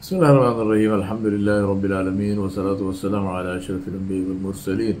بسم الله الرحمن الرحيم الحمد لله رب العالمين والصلاة والسلام على أشرف الأنبياء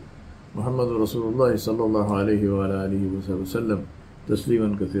والمرسلين محمد رسول الله صلى الله عليه وعلى آله وسلم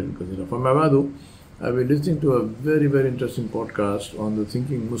تسليما كثيرا كثيرا. From Mabadu, I've been listening to a very interesting podcast on the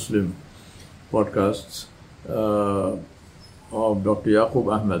Thinking Muslim podcasts of Dr.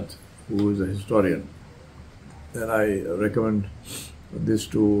 Yaqub Ahmed, who is a historian, and I recommend this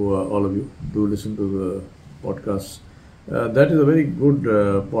to all of you. Do listen to the podcasts. That is a very good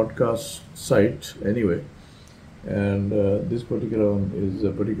podcast site anyway, and this particular one is a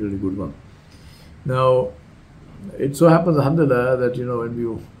particularly good one. Now, it so happens, alhamdulillah, that when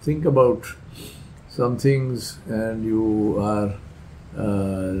you think about some things and you are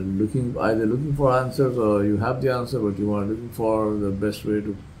either looking for answers or you have the answer but you are looking for the best way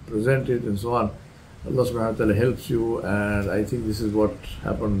to present it and so on, Allah subhanahu wa ta'ala helps you, and I think this is what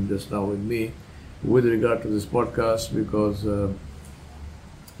happened just now with me with regard to this podcast, because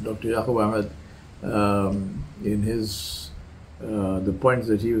Dr. Yaqub Ahmed, in his the points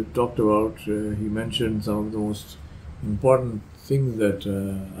that he talked about, he mentioned some of the most important things that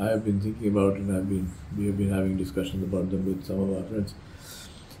I have been thinking about, and we have been having discussions about them with some of our friends,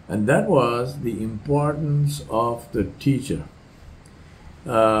 and that was the importance of the teacher.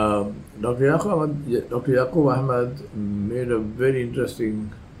 Dr. Yaqub Ahmed made a very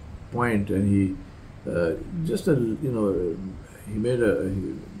interesting point, and he he made a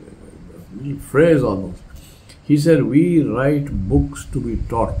little phrase almost. He said, "We write books to be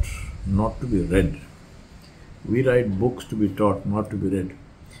taught, not to be read. We write books to be taught, not to be read."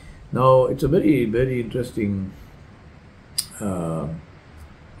 Now, it's a very interesting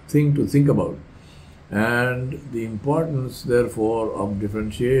thing to think about, and the importance, therefore, of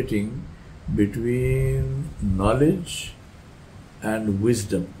differentiating between knowledge and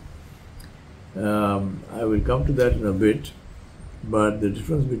wisdom. I will come to that in a bit, but the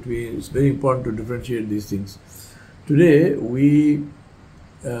difference between, it's very important to differentiate these things. Today we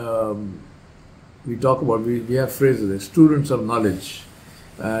talk about, we have phrases like students of knowledge,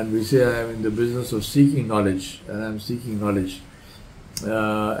 and we say I am in the business of seeking knowledge, and I am seeking knowledge,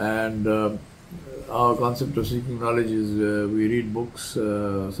 and our concept of seeking knowledge is we read books,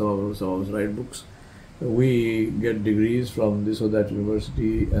 some of us write books, we get degrees from this or that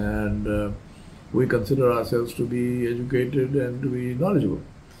university, and we consider ourselves to be educated and to be knowledgeable.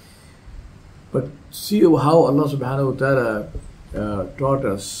 But see how Allah subhanahu wa ta'ala taught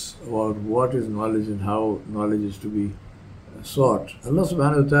us about what is knowledge and how knowledge is to be sought. Allah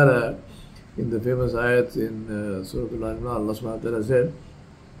subhanahu wa ta'ala, in the famous ayat in Surah Al-Imran, Allah subhanahu wa ta'ala said,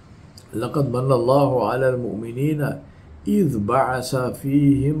 لَقَدْ مَنَّ اللَّهُ عَلَى الْمُؤْمِنِينَ إِذْ بَعَثَ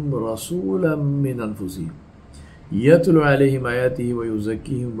فِيهِمْ رَسُولًا مِّنْ أَنفُسِهِمْ يَتْلُو عَلَيْهِمْ آيَاتِهِ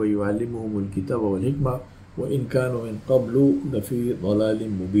وَيُزَكِّيهِمْ وَيُعَلِّمُهُمُ الْكِتَابَ وَالْحِكْمَةَ وَإِنْ كَانُوا مِنْ قَبْلُ لَفِي ضَلَالٍ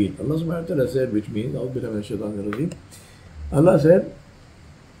مُبِينٍ. Allah subhanahu wa ta'ala said, which means, Allah said,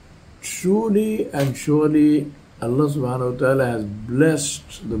 truly and surely Allah subhanahu wa ta'ala has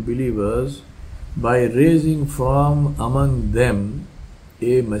blessed the believers by raising from among them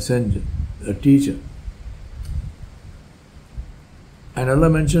a messenger, a teacher. And Allah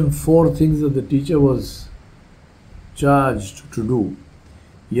mentioned 4 things that the teacher was charged to do.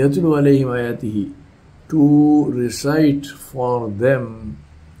 يَتْلُو عَلَيْهِمْ آيَاتِهِ, to recite for them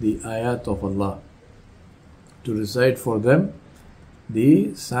the ayat of Allah, to recite for them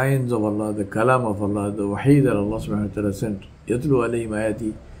the signs of Allah, the kalam of Allah, the wahi that Allah subhanahu wa ta'ala sent. يَتْلُو عَلَيْهِمْ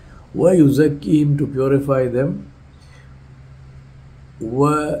آيَاتِهِ وَيُزَكِّيهِمْ, to purify them,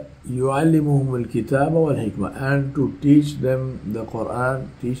 وَيُعَلِّمُهُمُ الْكِتَابَ وَالْحِكْمَةَ, and to teach them the Quran,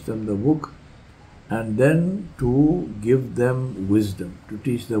 teach them the book, and then to give them wisdom, to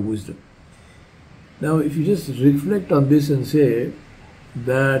teach them wisdom. Now, if you just reflect on this and say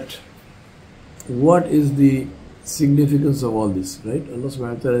that what is the significance of all this, right? Allah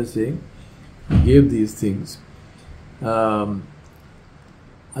subhanahu wa ta'ala is saying, He gave these things. Allah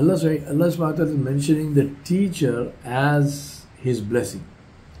subhanahu wa ta'ala is mentioning the teacher as His blessing.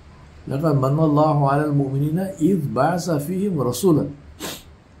 لَقَدْ مَنَّ اللَّهُ عَلَى الْمُؤْمِنِينَ إِذْ بَعَثَ فِيهِمْ رَسُولًا.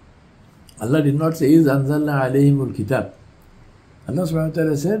 Allah did not say, إِذْ أَنزَلْنَا عَلَيْهِمُ الْكِتَابِ. Allah subhanahu wa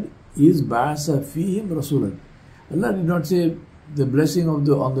ta'ala said, إِذْ بَعَثَ فِيهِمْ رَسُولًا. Allah did not say the blessing on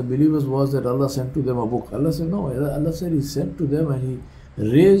the believers was that Allah sent to them a book. Allah said, no. Allah said He sent to them and He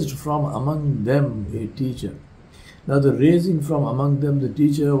raised from among them a teacher. Now, the raising from among them the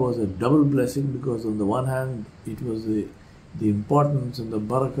teacher was a double blessing, because on the one hand, it was the importance and the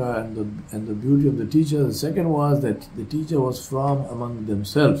barakah and the beauty of the teacher. The second was that the teacher was from among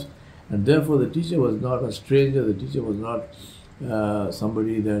themselves, and therefore the teacher was not a stranger. The teacher was not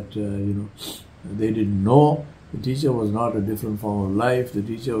somebody that they didn't know. The teacher was not a different form of life. The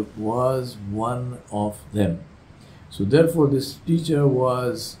teacher was one of them. So therefore, this teacher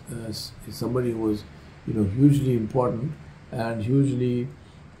was somebody who was, hugely important and hugely,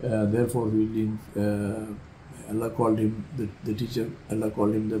 therefore, hugely, Allah called him the teacher. Allah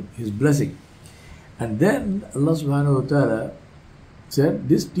called him his blessing. And then Allah subhanahu wa ta'ala said,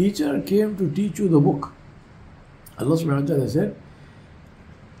 this teacher came to teach you the book. Allah subhanahu wa ta'ala said,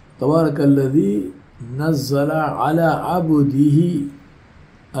 تبارك الذي نزل على عبده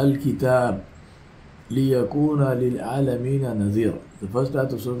الكتاب ليكون للعالمين نذيرا. The first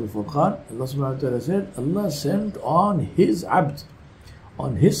ayat of Surah Al-Furqan, Allah subhanahu wa ta'ala said, Allah sent on his abd,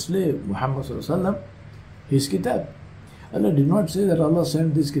 on his slave, Muhammad sallallahu alaihi wasallam, his kitab. Allah did not say that Allah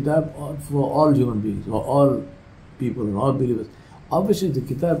sent this kitab for all human beings, or all people and all believers. Obviously the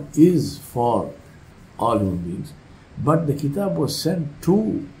kitab is for all human beings, but the kitab was sent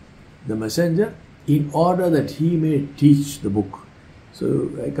to the messenger in order that he may teach the book.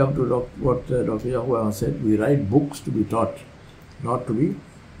 So I come to what Dr. Yahweh said, we write books to be taught, not to be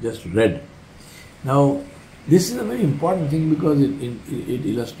just read. Now, this is a very important thing because it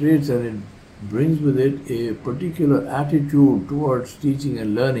illustrates and it brings with it a particular attitude towards teaching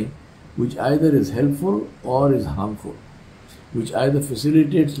and learning, which either is helpful or is harmful, which either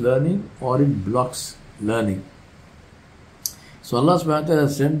facilitates learning or it blocks learning. So Allah subhanahu wa ta'ala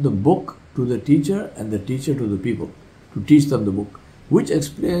sent the book to the teacher and the teacher to the people to teach them the book, which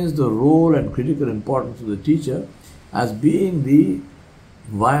explains the role and critical importance of the teacher as being the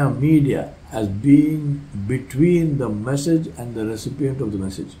via media, as being between the message and the recipient of the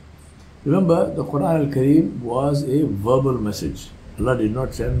message. Remember, the Quran al-Kareem was a verbal message. Allah did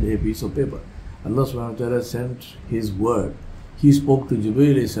not send a piece of paper. Allah subhanahu wa ta'ala sent His word. He spoke to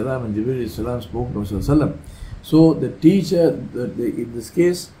Jibreel alayhi salam and Jibreel alayhi salam spoke to Rasulullah sallallahu alaihi wasallam. So the teacher, in this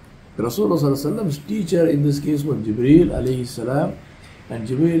case, Rasulullah sallallahu alaihi wasallam's teacher in this case was Jibreel alayhi salam, and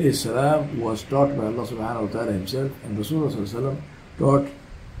Jibreel alayhi salam was taught by Allah subhanahu wa ta'ala himself, and Rasulullah sallallahu alaihi wasallam taught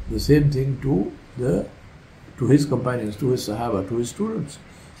the same thing to his companions, to his sahaba, to his students.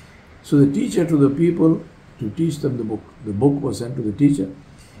 So the teacher to the people to teach them the book. The book was sent to the teacher,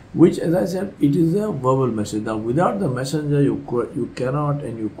 which, as I said, it is a verbal message. Now, without the messenger, you cannot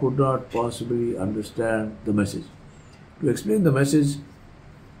and you could not possibly understand the message. To explain the message,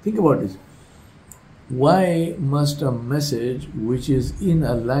 think about this. Why must a message which is in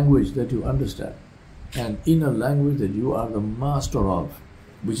a language that you understand and in a language that you are the master of,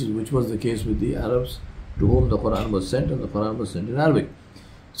 which was the case with the Arabs to whom the Quran was sent, and the Quran was sent in Arabic.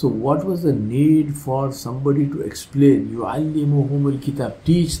 So what was the need for somebody to explain? يُعَلِّمُهُمُ الْكِتَابِ,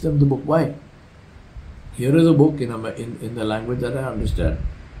 teach them the book. Why? Here is a book in the language that I understand.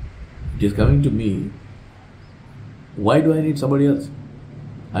 It is coming to me. Why do I need somebody else?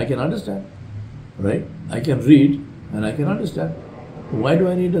 I can understand, right? I can read and I can understand. Why do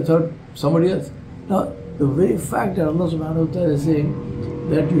I need somebody else? Now, the very fact that Allah subhanahu wa ta'ala is saying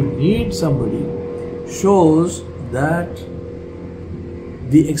that you need somebody shows that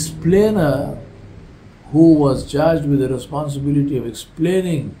the explainer who was charged with the responsibility of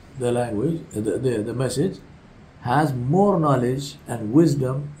explaining the language, the message, has more knowledge and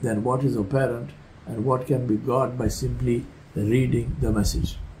wisdom than what is apparent and what can be got by simply reading the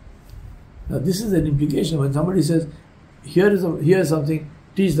message. Now, this is an implication when somebody says, here is something,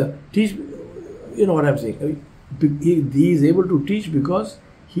 teach them. Teach, you know what I'm saying. He is able to teach because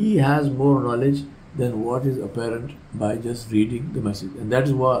he has more knowledge than what is apparent by just reading the message. And that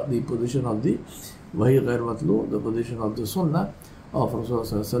is what the position of the Wahi Ghair Matlu, the position of the Sunnah of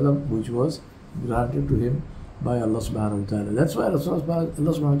Rasulullah, which was granted to him by Allah subhanahu wa ta'ala. That's why Allah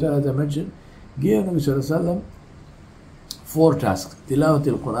subhanahu wa ta'ala, as I mentioned, gave Nabi sallallahu alaihi wasallam 4 tasks.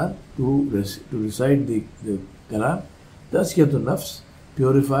 Tilawatil Quran, to recite the Kalam. Tazkiyatun Nafs,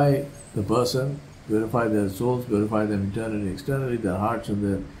 purify the person, purify their souls, purify them internally and externally, their hearts and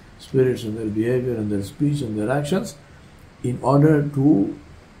their spirits and their behavior and their speech and their actions, in order to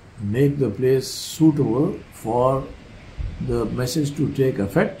make the place suitable for the message to take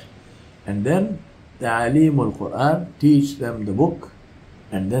effect. And then Ta'alimul Quran, teach them the book.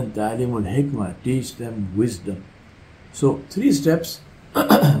 And then Ta'alimul Hikmah, teach them wisdom. So 3 steps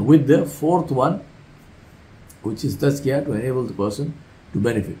with the 4th one, which is Tazkiyah, to enable the person to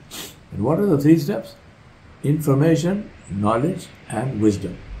benefit. And what are the 3 steps? Information, knowledge and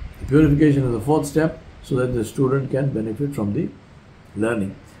wisdom. The purification is the 4th step, so that the student can benefit from the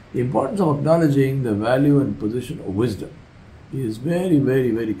learning. The importance of acknowledging the value and position of wisdom is very,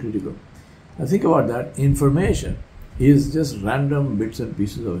 very, very critical. Now think about that. Information is just random bits and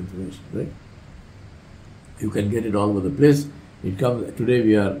pieces of information, right? You can get it all over the place. It comes today.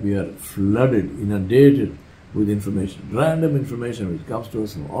 We are flooded, inundated with information, random information which comes to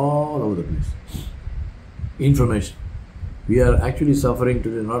us from all over the place. Information. We are actually suffering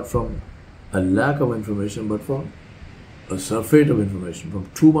today not from a lack of information, but from a surfeit of information, from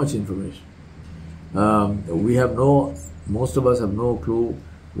too much information. Most of us have no clue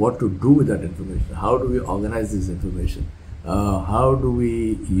what to do with that information. How do we organize this information? How do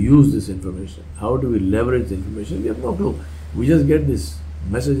we use this information? How do we leverage the information? We have no clue. We just get these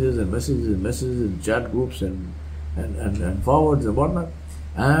messages and messages and messages in chat groups and forwards and whatnot,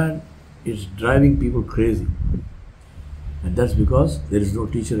 and it's driving people crazy. And that's because there is no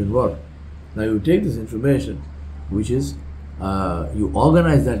teacher involved. Now you take this information, which is, you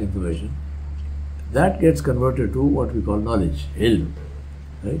organize that information, that gets converted to what we call knowledge, ilm.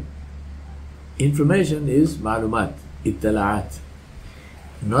 Right? Information is ma'lumat, ittala'at.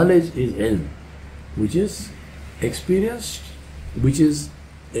 Knowledge is ilm, which is experienced, which is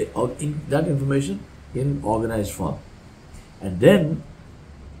that information in organized form. And then,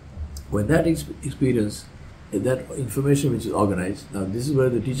 when that experience, that information which is organized, now this is where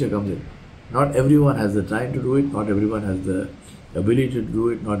the teacher comes in. Not everyone has the time to do it, not everyone has the ability to do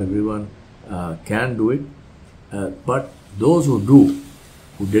it, not everyone can do it, but those who do,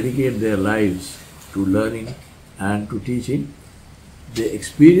 who dedicate their lives to learning and to teaching, they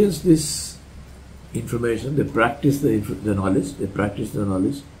experience this information, they practice the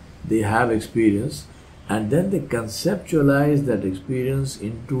knowledge, they have experience, and then they conceptualize that experience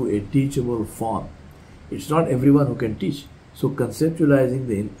into a teachable form. It's not everyone who can teach. So conceptualizing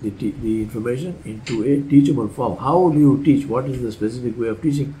the information into a teachable form. How do you teach? What is the specific way of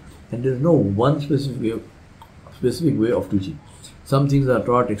teaching? And there is no one specific way of teaching. Some things are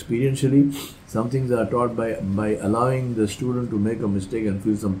taught experientially. Some things are taught by allowing the student to make a mistake and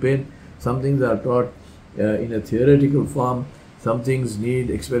feel some pain. Some things are taught in a theoretical form. Some things need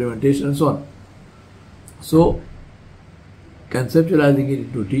experimentation and so on. So conceptualizing it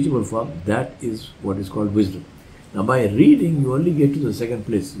into a teachable form, that is what is called wisdom. Now by reading, you only get to the second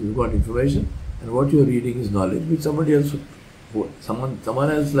place. You've got information, and what you're reading is knowledge, which somebody else,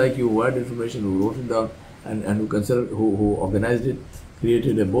 someone else like you, who had information, who wrote it down, and who organized it,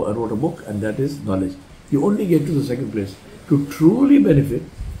 created a book, wrote a book, and that is knowledge. You only get to the second place. To truly benefit,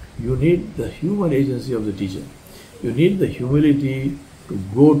 you need the human agency of the teacher. You need the humility to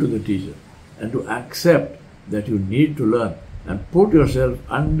go to the teacher and to accept that you need to learn, and put yourself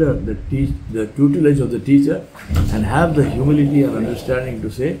under the tutelage of the teacher, and have the humility and understanding to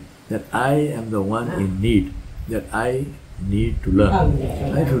say that I am the one in need, that I need to learn.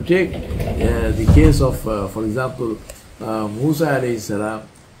 If you take the case of, for example, Musa alayhi salam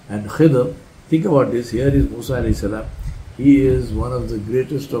and Khidr, think about this. Here is Musa alayhi salam. He is one of the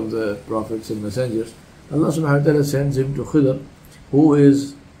greatest of the prophets and messengers. Allah subhanahu wa ta'ala sends him to Khidr, who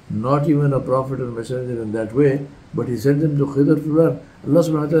is not even a prophet and messenger in that way, but he sent him to Khidr to learn. Allah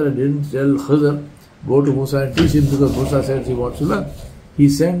subhanahu wa ta'ala didn't tell Khidr, go to Musa and teach him, because Musa says he wants to learn. He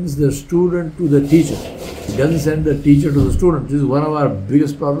sends the student to the teacher. He doesn't send the teacher to the student. This is one of our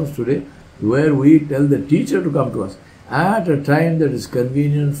biggest problems today, where we tell the teacher to come to us at a time that is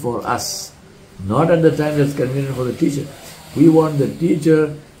convenient for us, not at the time that's convenient for the teacher. We want the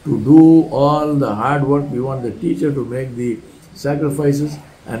teacher to do all the hard work. We want the teacher to make the sacrifices,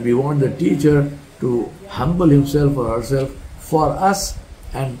 and we want the teacher to humble himself or herself for us,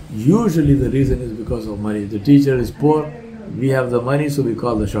 and usually the reason is because of money. The teacher is poor, we have the money, so we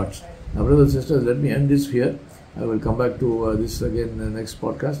call the shots. Now brothers and sisters, let me end this here. I will come back to this again in the next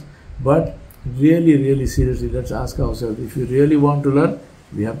podcast. But really seriously, let's ask ourselves, if you really want to learn,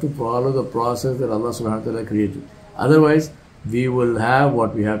 we have to follow the process that Allah subhanahu wa ta'ala created. Otherwise, we will have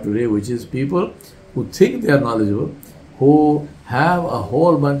what we have today, which is people who think they are knowledgeable, who have a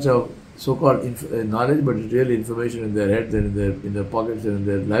whole bunch of so-called knowledge, but it's really information in their heads and in their pockets and in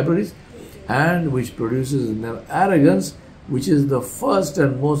their libraries, and which produces in them arrogance, which is the first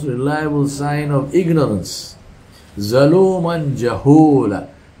and most reliable sign of ignorance. Zaluman jahula.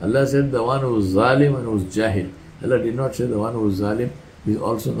 Allah said the one who is zalim and who is jahil. Allah did not say the one who is zalim is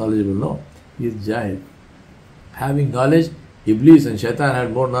also knowledgeable. No, he is jahil. Having knowledge, Iblis and Shaitan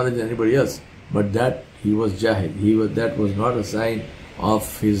had more knowledge than anybody else, but that he was jahil. That was not a sign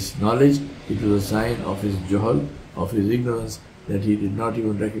of his knowledge, it was a sign of his jahal, of his ignorance, that he did not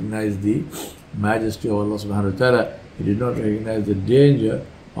even recognize the majesty of Allah subhanahu wa ta'ala. He did not recognize the danger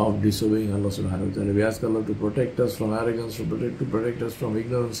of disobeying Allah subhanahu wa ta'ala. We ask Allah to protect us from arrogance, to protect us from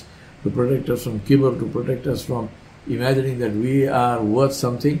ignorance, to protect us from kibr, to protect us from imagining that we are worth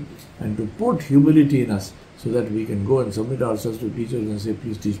something, and to put humility in us so that we can go and submit ourselves to teachers and say,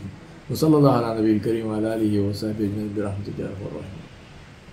 please teach me. وصلى الله على نبي الكريم وعلى آله وصحبه أجمعين برحمتك يا أرحم الراحمين.